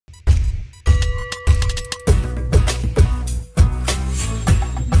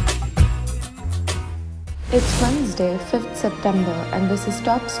It's Wednesday, 5th September, and this is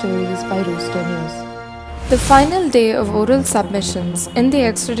Top Stories by Rooster News. The final day of oral submissions in the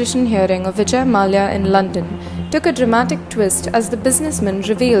extradition hearing of Vijay Mallya in London took a dramatic twist as the businessman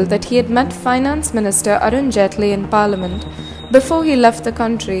revealed that he had met Finance Minister Arun Jaitley in Parliament before he left the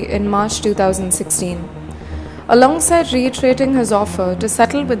country in March 2016. Alongside reiterating his offer to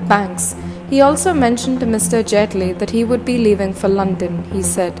settle with banks, he also mentioned to Mr. Jaitley that he would be leaving for London, he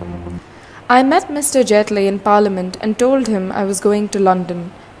said. "I met Mr. Jaitley in Parliament and told him I was going to London,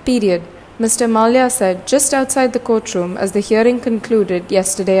 period," Mr. Mallya said just outside the courtroom as the hearing concluded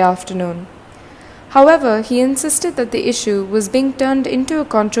yesterday afternoon. However, he insisted that the issue was being turned into a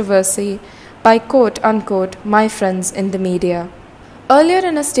controversy by quote-unquote "my friends in the media." Earlier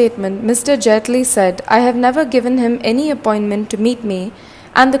in a statement, Mr. Jaitley said, "I have never given him any appointment to meet me,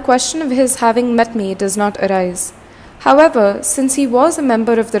 and the question of his having met me does not arise. However, since he was a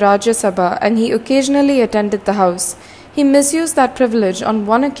member of the Rajya Sabha and he occasionally attended the House, he misused that privilege on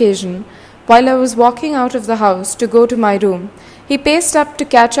one occasion while I was walking out of the house to go to my room. He paced up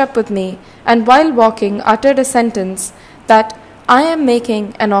to catch up with me and while walking uttered a sentence that I am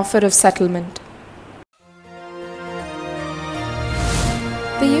making an offer of settlement."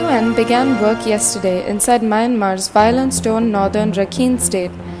 The UN began work yesterday inside Myanmar's violence-torn northern Rakhine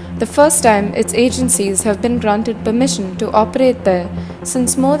state, the first time its agencies have been granted permission to operate there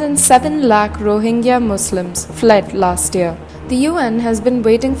since more than 7 lakh Rohingya Muslims fled last year. The UN has been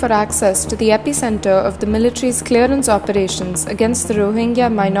waiting for access to the epicenter of the military's clearance operations against the Rohingya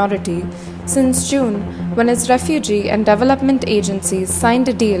minority since June, when its refugee and development agencies signed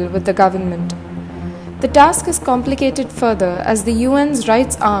a deal with the government. The task is complicated further as the UN's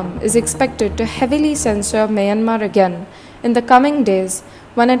rights arm is expected to heavily censure Myanmar again in the coming days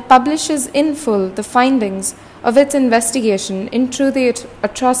when it publishes in full the findings of its investigation into the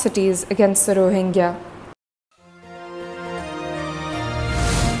atrocities against the Rohingya.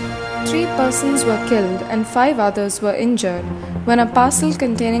 3 persons were killed and 5 others were injured when a parcel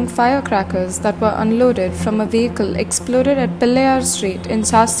containing firecrackers that were unloaded from a vehicle exploded at Pillayar Street in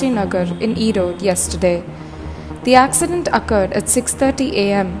Shastri Nagar in Erode yesterday. The accident occurred at 6:30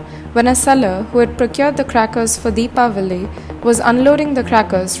 a.m. when a seller who had procured the crackers for Deepavali was unloading the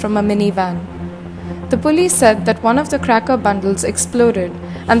crackers from a minivan. The police said that one of the cracker bundles exploded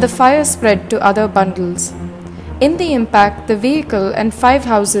and the fire spread to other bundles. In the impact, the vehicle and 5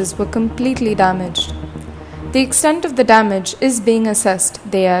 houses were completely damaged. The extent of the damage is being assessed,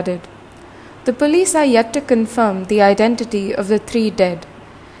 they added. The police are yet to confirm the identity of the 3 dead.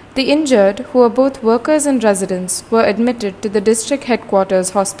 The injured, who are both workers and residents, were admitted to the district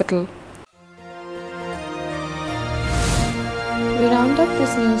headquarters hospital. We round up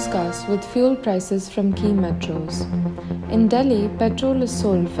this newscast with fuel prices from key metros. In Delhi, petrol is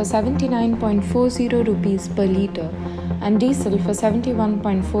sold for 79.40 rupees per litre and diesel for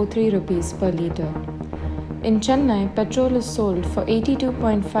 71.43 rupees per litre. In Chennai, petrol is sold for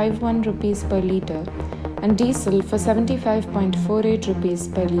 82.51 rupees per litre and diesel for 75.48 rupees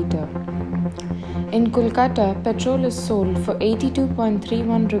per litre. In Kolkata, petrol is sold for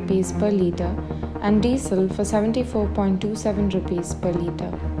 82.31 rupees per litre and diesel for 74.27 rupees per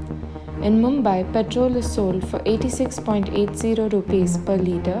litre. In Mumbai, petrol is sold for 86.80 rupees per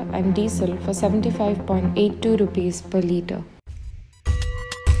litre and diesel for 75.82 rupees per litre.